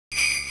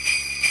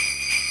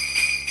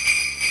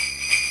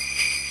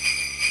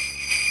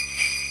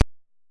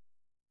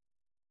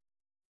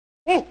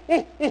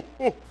Ho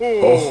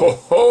ho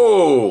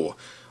ho!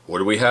 What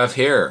do we have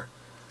here?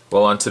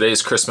 Well, on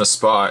today's Christmas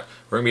spot,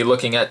 we're going to be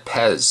looking at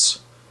Pez.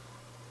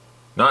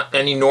 Not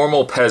any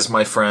normal Pez,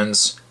 my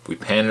friends. If we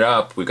pan it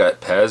up, we got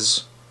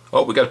Pez.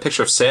 Oh, we got a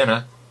picture of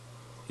Santa.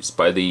 He's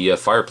by the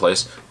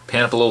fireplace.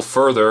 Pan up a little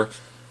further,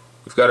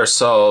 we've got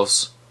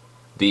ourselves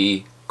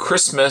the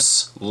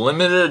Christmas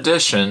limited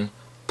edition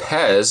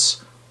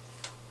Pez,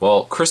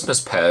 well,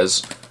 Christmas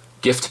Pez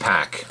gift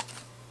pack.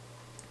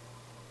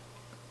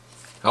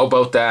 How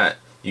about that?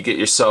 You get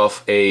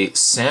yourself a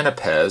Santa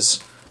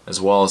Pez as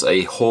well as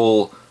a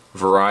whole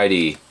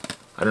variety.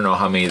 I don't know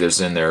how many there's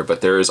in there,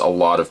 but there is a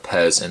lot of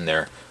Pez in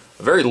there.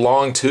 A very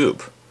long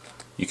tube.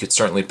 You could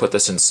certainly put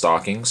this in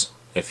stockings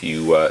if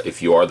you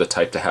are the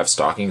type to have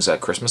stockings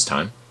at Christmas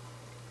time.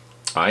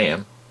 I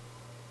am.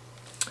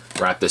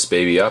 Wrap this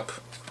baby up.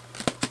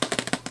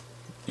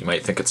 You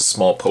might think it's a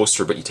small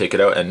poster, but you take it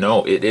out and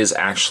no, it is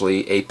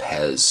actually a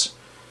Pez.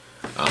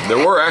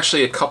 There were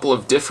actually a couple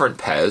of different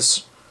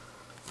Pez.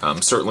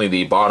 Certainly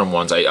the bottom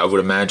ones, I would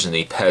imagine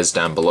the Pez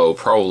down below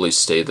probably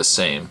stay the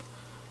same.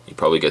 You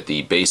probably get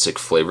the basic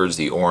flavors,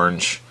 the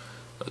orange.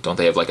 Don't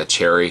they have like a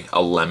cherry,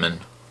 a lemon,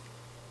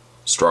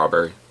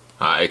 strawberry?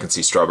 I can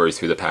see strawberry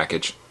through the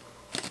package.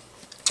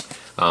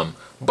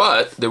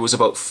 But there was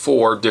about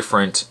 4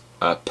 different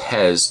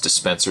Pez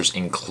dispensers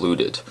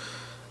included.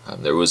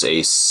 There was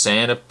a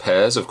Santa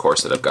Pez, of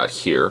course, that I've got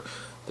here.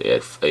 They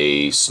had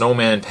a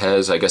Snowman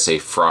Pez, I guess a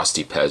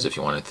Frosty Pez if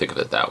you want to think of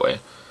it that way.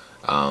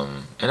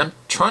 And I'm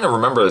trying to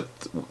remember,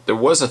 there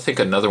was I think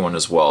another one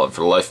as well, and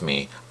for the life of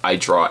me, I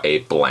draw a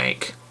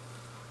blank.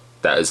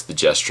 That is the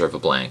gesture of a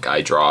blank.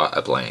 I draw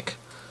a blank.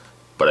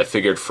 But I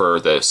figured for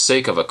the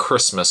sake of a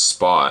Christmas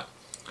spot,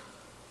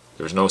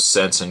 there's no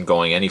sense in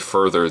going any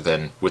further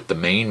than with the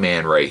main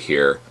man right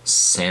here,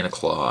 Santa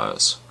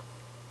Claus.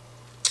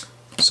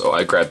 So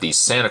I grabbed the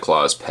Santa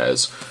Claus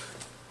Pez,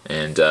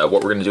 and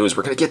what we're going to do is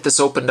we're going to get this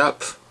opened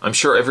up. I'm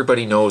sure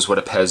everybody knows what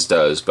a Pez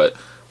does, but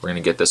we're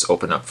going to get this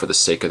opened up for the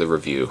sake of the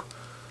review.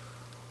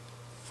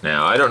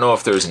 Now, I don't know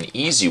if there's an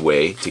easy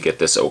way to get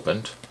this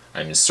opened.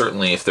 I mean,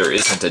 certainly if there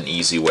isn't an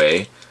easy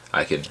way,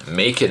 I can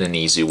make it an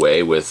easy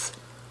way with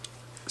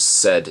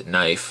said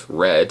knife,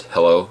 Red.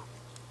 Hello.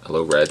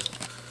 Hello, Red.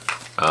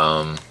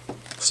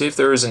 See if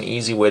there is an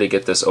easy way to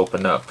get this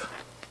opened up.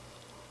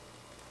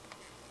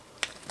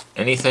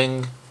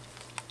 Anything?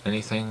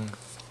 Anything?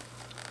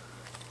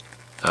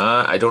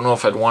 I don't know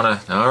if I'd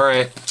want to...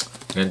 Alright.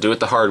 I'm going to do it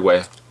the hard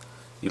way.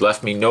 You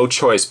left me no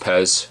choice,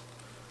 Pez.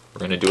 We're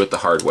going to do it the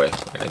hard way.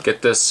 We're going to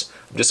get this.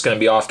 I'm just going to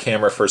be off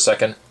camera for a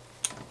second.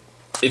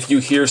 If you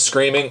hear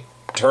screaming,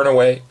 turn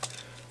away.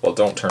 Well,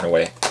 don't turn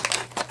away.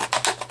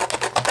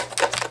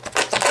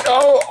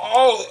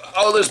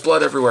 Oh, there's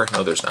blood everywhere.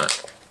 No, there's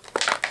not.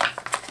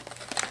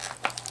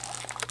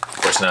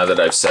 Of course, now that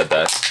I've said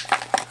that,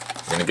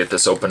 I'm going to get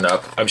this opened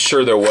up. I'm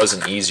sure there was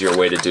an easier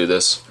way to do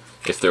this.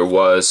 If there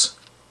was,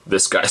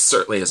 this guy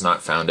certainly has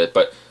not found it,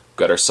 but we've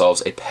got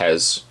ourselves a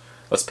Pez.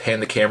 Let's pan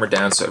the camera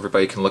down so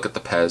everybody can look at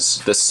the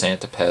Pez, this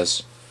Santa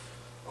Pez.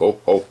 Ho,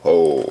 ho,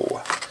 ho.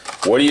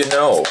 What do you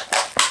know?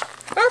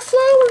 Our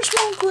flowers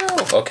won't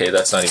grow. Okay,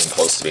 that's not even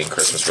close to being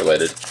Christmas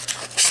related.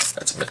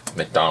 That's a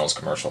McDonald's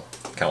commercial.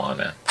 Come on,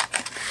 man.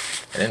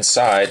 And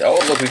inside,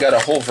 oh look, we got a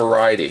whole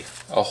variety.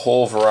 A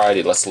whole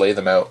variety. Let's lay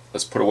them out.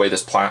 Let's put away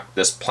this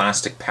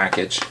plastic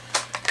package.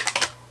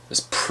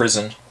 This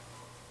prison.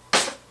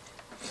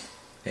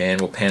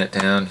 And we'll pan it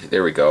down.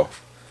 There we go.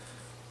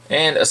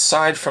 And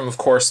aside from, of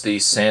course, the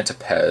Santa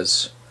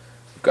Pez,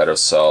 we've got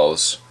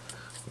ourselves,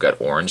 we've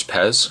got Orange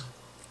Pez.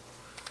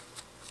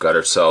 We've got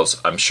ourselves,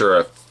 I'm sure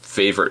a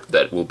favorite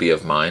that will be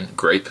of mine,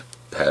 Grape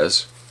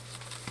Pez.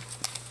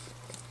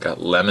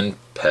 Got Lemon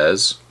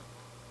Pez.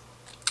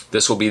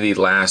 This will be the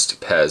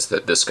last Pez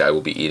that this guy will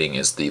be eating,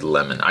 is the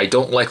lemon. I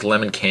don't like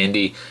lemon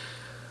candy.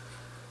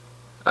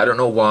 I don't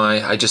know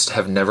why. I just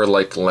have never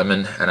liked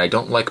lemon, and I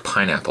don't like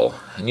pineapple.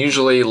 And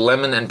usually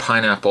lemon and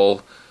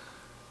pineapple,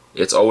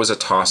 it's always a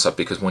toss-up,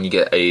 because when you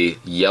get a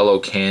yellow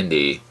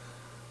candy,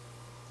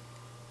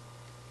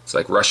 it's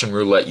like Russian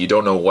roulette. You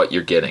don't know what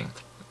you're getting.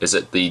 Is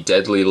it the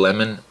deadly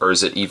lemon, or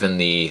is it even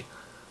the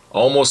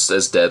almost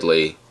as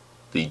deadly,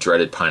 the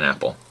dreaded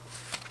pineapple?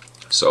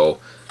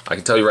 So I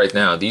can tell you right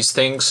now, these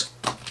things,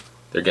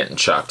 they're getting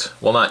chucked.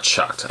 Well, not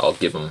chucked. I'll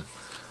give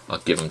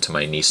them to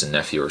my niece and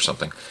nephew or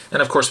something.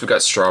 And of course, we've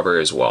got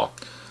strawberry as well.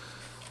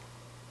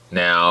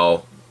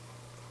 Now,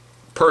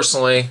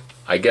 personally,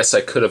 I guess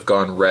I could have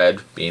gone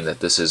red, being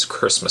that this is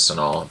Christmas and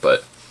all,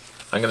 but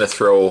I'm gonna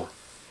throw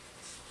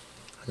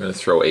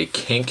a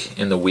kink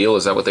in the wheel.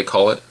 Is that what they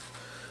call it?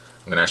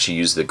 I'm gonna actually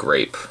use the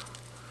grape.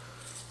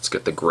 Let's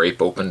get the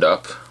grape opened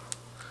up.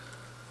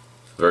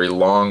 Very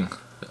long.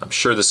 I'm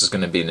sure this is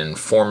going to be an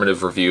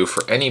informative review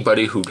for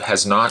anybody who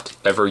has not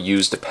ever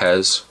used a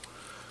Pez.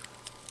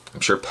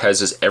 I'm sure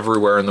Pez is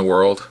everywhere in the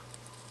world.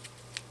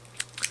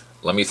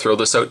 Let me throw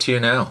this out to you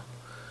now.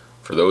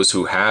 For those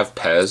who have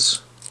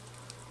Pez,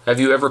 have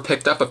you ever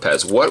picked up a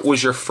Pez? What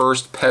was your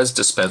first Pez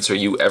dispenser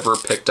you ever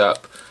picked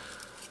up?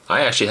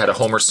 I actually had a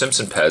Homer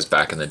Simpson Pez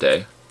back in the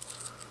day.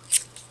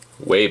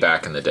 way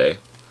back in the day.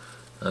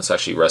 Let's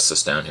actually rest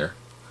this down here.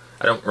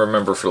 I don't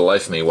remember for the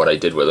life of me what I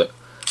did with it,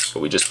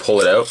 but we just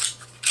pull it out.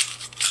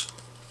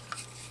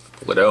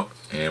 Pull it out,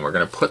 and we're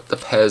going to put the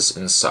Pez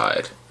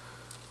inside.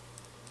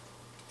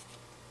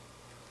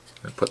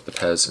 Put the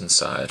Pez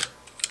inside.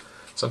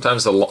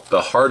 Sometimes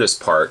the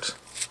hardest part,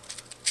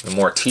 the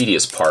more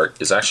tedious part,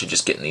 is actually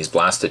just getting these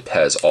blasted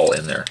Pez all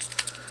in there.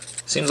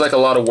 Seems like a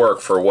lot of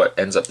work for what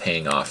ends up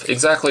paying off.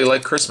 Exactly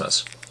like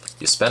Christmas.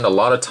 You spend a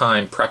lot of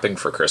time prepping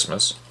for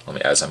Christmas.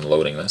 As I'm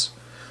loading this.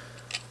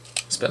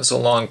 You spend so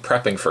long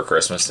prepping for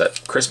Christmas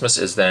that Christmas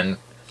is then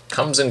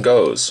comes and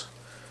goes.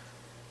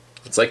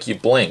 It's like you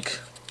blink.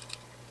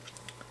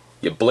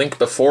 You blink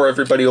before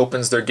everybody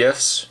opens their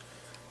gifts.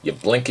 You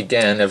blink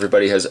again,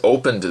 everybody has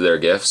opened their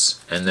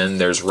gifts, and then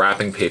there's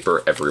wrapping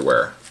paper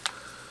everywhere.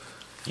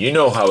 You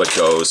know how it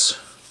goes.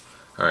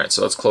 Alright,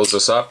 so let's close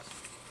this up.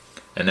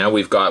 And now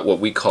we've got what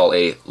we call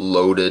a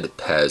loaded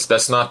Pez.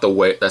 That's not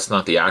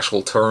the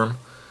actual term.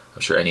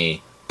 I'm sure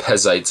any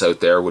Pezites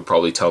out there would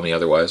probably tell me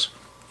otherwise.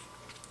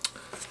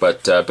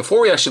 But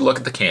before we actually look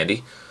at the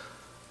candy,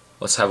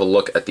 let's have a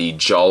look at the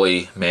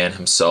jolly man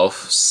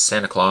himself,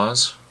 Santa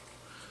Claus.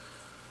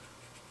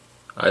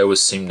 I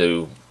always seem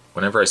to,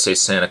 whenever I say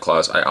Santa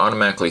Claus, I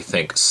automatically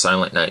think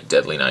Silent Night,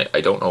 Deadly Night.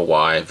 I don't know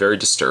why. Very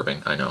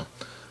disturbing, I know.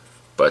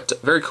 But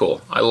very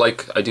cool. I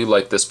do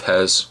like this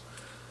Pez.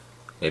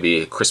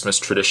 Maybe a Christmas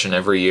tradition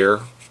every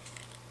year.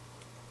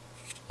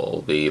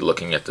 We'll be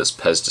looking at this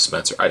Pez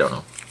dispenser. I don't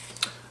know.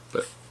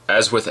 But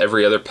as with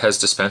every other Pez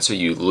dispenser,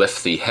 you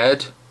lift the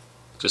head,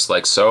 just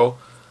like so,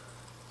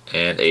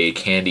 and a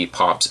candy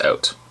pops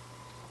out.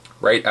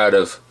 Right out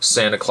of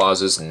Santa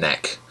Claus's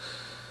neck.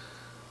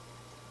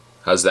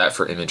 How's that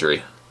for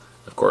imagery?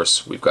 Of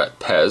course, we've got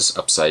Pez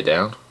upside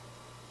down.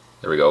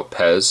 There we go,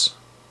 Pez.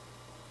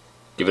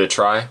 Give it a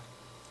try.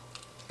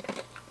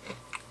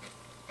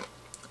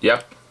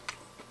 Yep.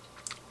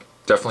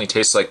 Definitely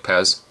tastes like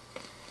Pez.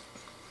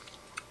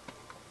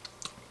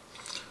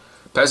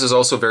 Pez is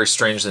also very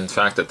strange in the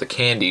fact that the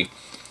candy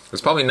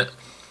is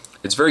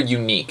it's very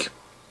unique.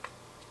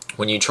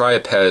 When you try a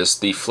Pez,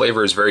 the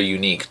flavor is very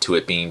unique to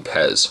it being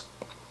Pez.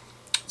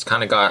 It's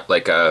kind of got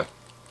like a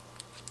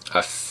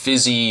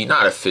fizzy,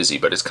 not a fizzy,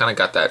 but it's kind of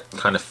got that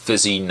kind of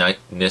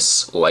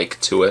fizziness like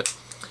to it.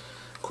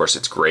 Of course,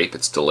 it's grape,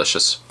 it's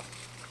delicious.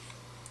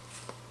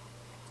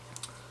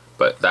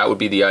 But that would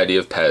be the idea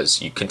of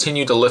Pez. You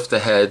continue to lift the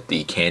head,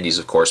 the candies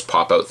of course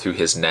pop out through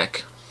his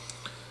neck.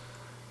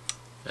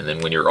 And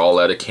then when you're all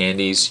out of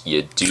candies,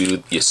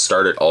 you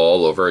start it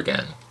all over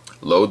again.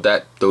 Load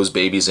those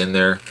babies in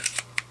there,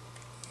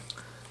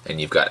 and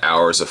you've got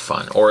hours of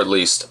fun, or at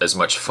least as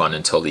much fun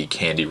until the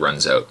candy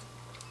runs out.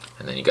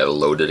 And then you gotta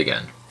load it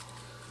again.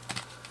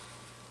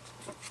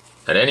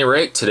 At any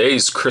rate,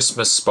 today's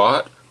Christmas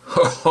spot,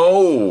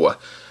 ho-ho!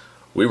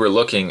 We were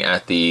looking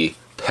at the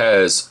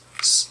Pez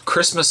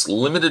Christmas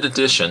limited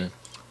edition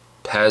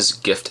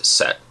Pez Gift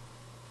Set.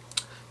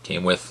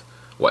 Came with,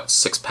 what,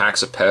 6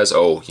 packs of Pez?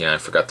 Oh, yeah, I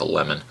forgot the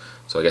lemon.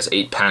 So I guess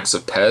 8 packs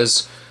of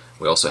Pez.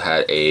 We also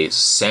had a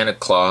Santa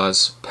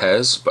Claus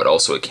Pez, but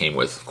also it came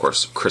with, of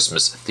course,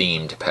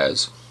 Christmas-themed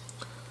Pez.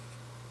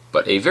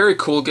 But a very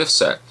cool gift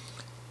set.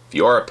 If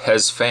you are a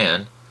Pez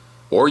fan,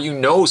 or you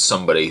know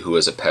somebody who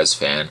is a Pez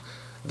fan,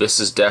 this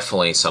is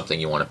definitely something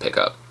you want to pick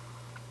up.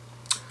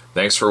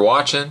 Thanks for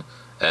watching,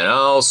 and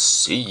I'll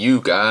see you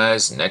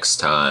guys next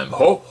time.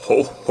 Ho,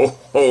 ho, ho,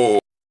 ho!